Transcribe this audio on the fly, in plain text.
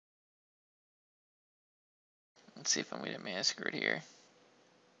Let's see if I'm gonna get massacred here.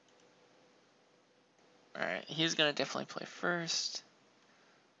 Alright, he's gonna definitely play first.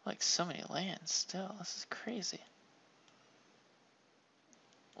 Like, so many lands still. This is crazy.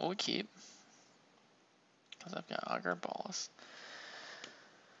 We'll keep. Because I've got Augur Balls.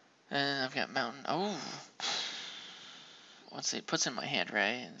 And I've got Mountain. Oh! Let's see, it puts in my hand,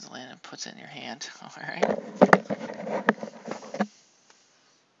 right? It's land and puts in your hand. Alright.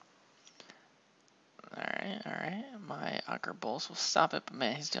 Alright. My Augur Balls will stop it, but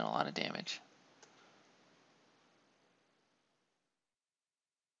man, he's doing a lot of damage.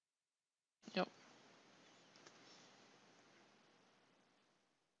 Yep.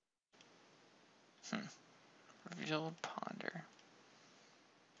 Reveal Ponder.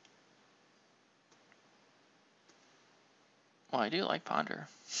 Well, I do like Ponder.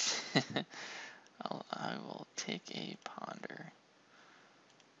 I will take a Ponder.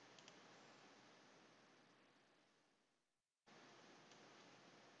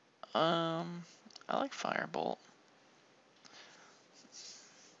 I like Firebolt.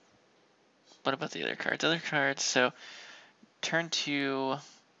 What about the other cards? Other cards, so turn 2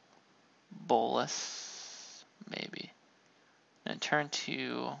 Bolus, maybe. And turn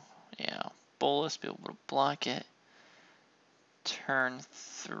 2, yeah, Bolus, be able to block it. Turn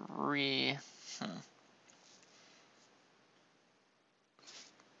 3,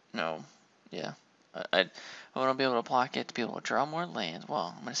 no, yeah. I want to be able to block it to be able to draw more lands.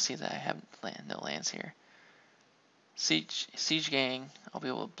 Well, I'm going to see that I have no lands here. Siege Gang, I'll be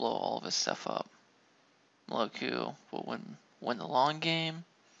able to blow all of his stuff up. Moloku will win the long game.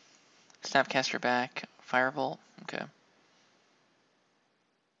 Snapcaster back. Firebolt, okay.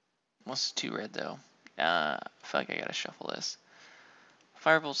 What's 2 red though? I feel like I gotta shuffle this.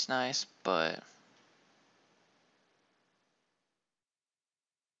 Firebolt's nice, but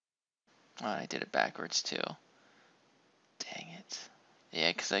oh, I did it backwards too. Dang it.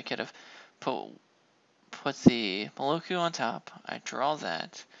 Yeah, because I could have put the Moloku on top. I draw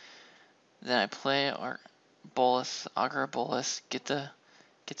that. Then I play our Bolus, Augur Bolus, get the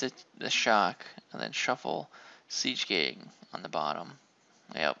shock, and then shuffle Siege Gang on the bottom.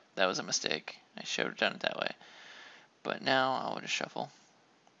 Yep, that was a mistake. I should have done it that way. But now I will just shuffle.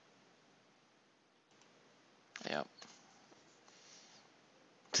 Yep.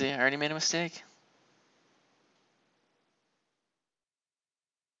 See, I already made a mistake.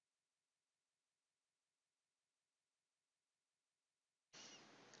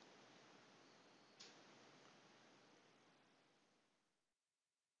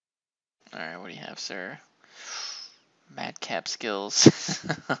 Alright, what do you have, sir? Madcap skills.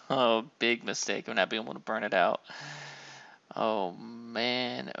 Oh, big mistake. I'm not being able to burn it out. Oh,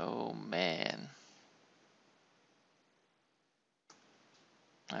 man. Oh, man.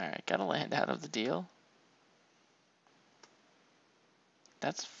 Alright, gotta land out of the deal.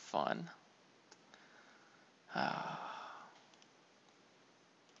 That's fun.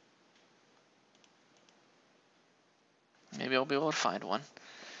 Maybe I'll be able to find one.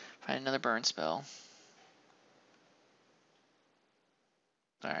 Find another burn spell.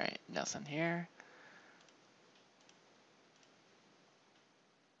 Alright, nothing here.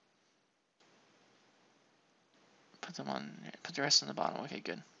 Put them on, put the rest on the bottom. Okay,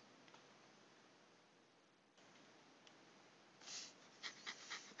 good.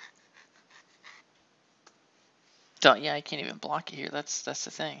 Don't, yeah, I can't even block it here. That's the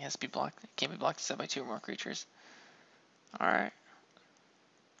thing. It has to be blocked. It can't be blocked except by 2 or more creatures. Alright.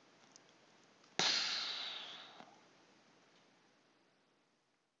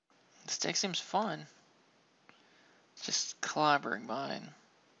 This deck seems fun. Just clobbering mine.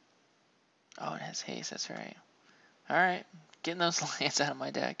 Oh, it has haste, that's right. Alright, getting those lands out of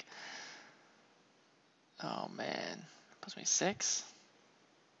my deck. Oh man. Puts me 6.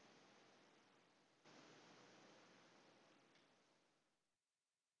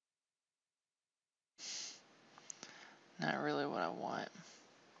 Not really what I want.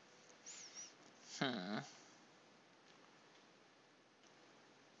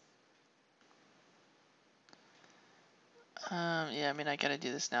 Yeah, I mean, I gotta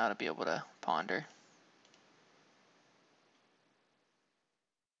do this now to be able to ponder.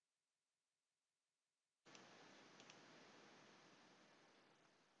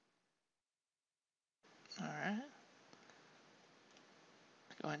 Alright.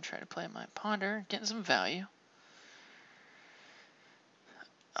 Go ahead and try to play my ponder, getting some value.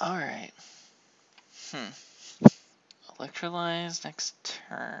 Alright. Electrolyze next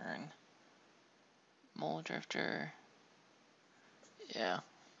turn. Mole Drifter. Yeah.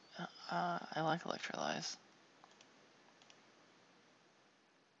 I like Electrolyze.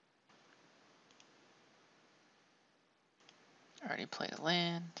 Already played a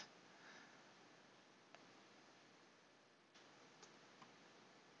land.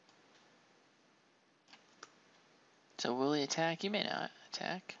 So will he attack? You may not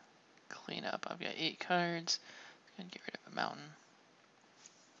attack. Clean up. I've got 8 cards. I'm gonna get rid of a mountain.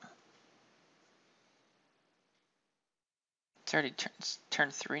 It's already turn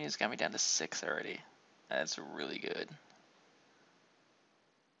 3 and he's got me down to 6 already. That's really good.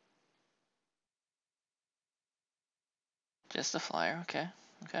 Just a flyer, okay.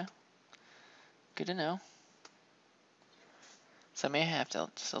 Okay. Good to know. So I may have to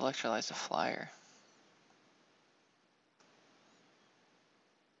just electrolyze the flyer.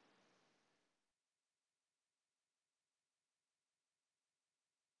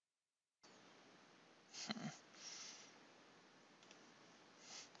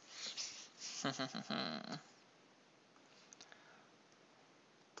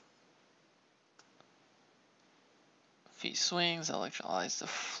 If he swings, electrolyze the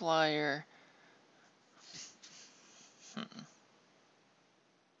flyer.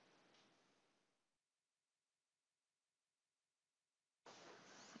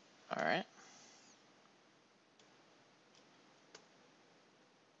 Alright.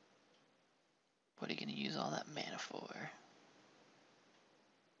 What are you going to use all that mana for?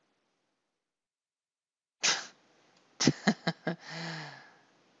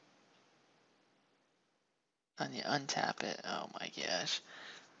 And you untap it. Oh my gosh.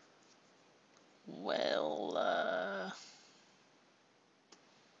 Well,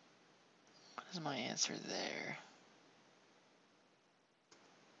 what is my answer there?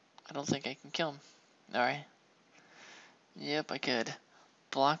 I don't think I can kill him. Alright. Yep, I could.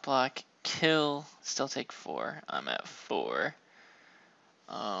 Block, block, kill, still take 4. I'm at 4.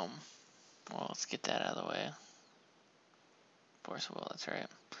 Well, let's get that out of the way. Force will, that's right.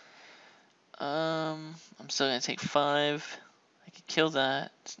 I'm still gonna take 5. I could kill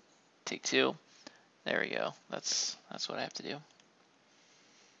that. Take 2. There we go. That's what I have to do.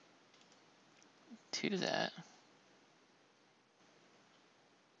 2 to that.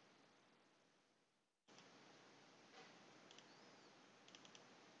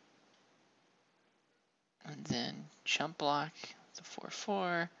 And then jump block. It's a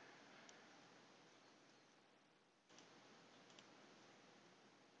 4/4.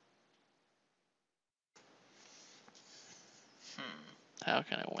 How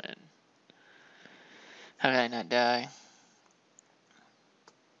can I win? How can I not die?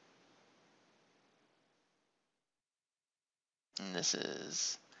 And this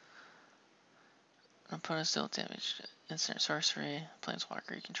is an opponent's dealt damage. Instant sorcery.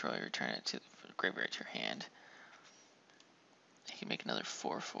 Planeswalker, you control, you return it to the graveyard to your hand. You can make another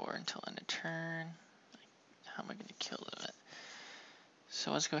 4/4 until end of turn. How am I going to kill them?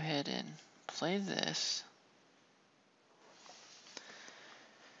 So let's go ahead and play this.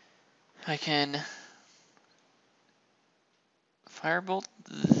 I can firebolt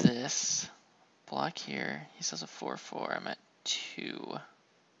this. Block here. He says a 4/4. I'm at 2.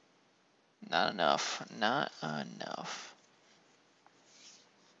 Not enough. Not enough.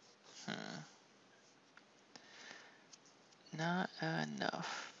 Not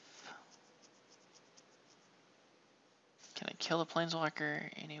enough. Can I kill a planeswalker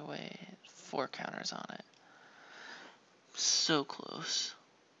anyway? 4 counters on it. So close,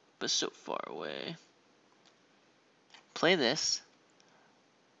 but so far away. Play this.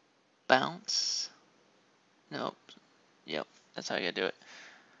 Bounce. Nope. Yep, that's how you gotta do it.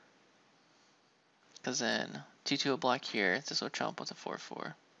 Because then 2/2 will block here. This will chomp with a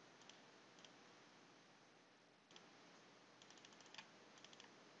 4/4.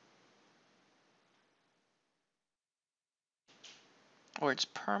 Or it's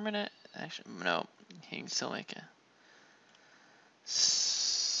permanent. Actually, no. He can still make it.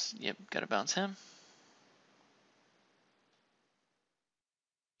 Yep, gotta bounce him.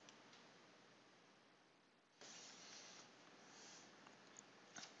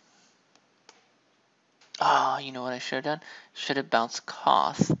 Oh, you know what I should have done? Should have bounced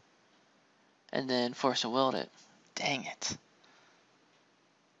Koth. And then Force of Willed it. Dang it.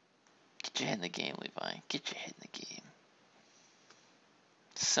 Get your head in the game, Levi. Get your head in the game.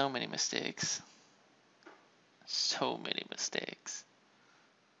 So many mistakes. So many mistakes.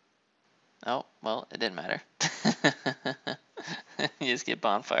 Oh, well, it didn't matter. You just get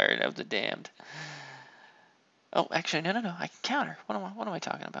bonfired of the damned. Oh, actually, no. I can counter. What am I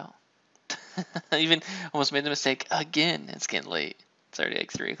talking about? I even almost made the mistake again. It's getting late. It's already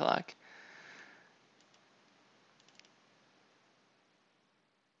like 3 o'clock.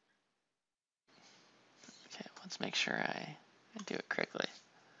 Okay, let's make sure I do it correctly.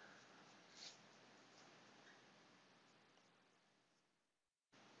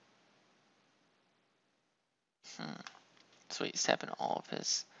 Sweet, he's tapping all of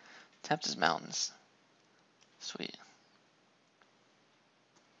his... Tapped his mountains. Sweet.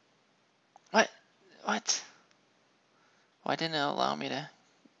 What? What? Why didn't it allow me to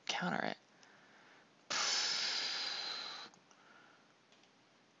counter it?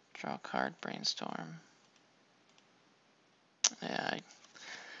 Draw a card, brainstorm. Yeah,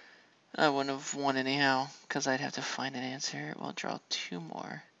 I wouldn't have won anyhow, because I'd have to find an answer. We'll draw 2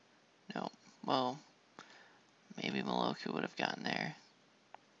 more. No. Well, maybe Moloku would have gotten there.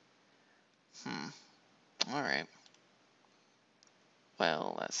 Alright.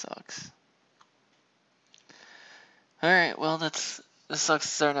 Well, that sucks. Alright, well, this sucks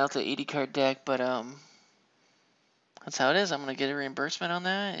starting out the 80 card deck, but that's how it is. I'm going to get a reimbursement on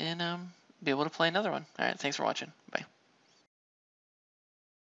that and be able to play another one. Alright, thanks for watching. Bye.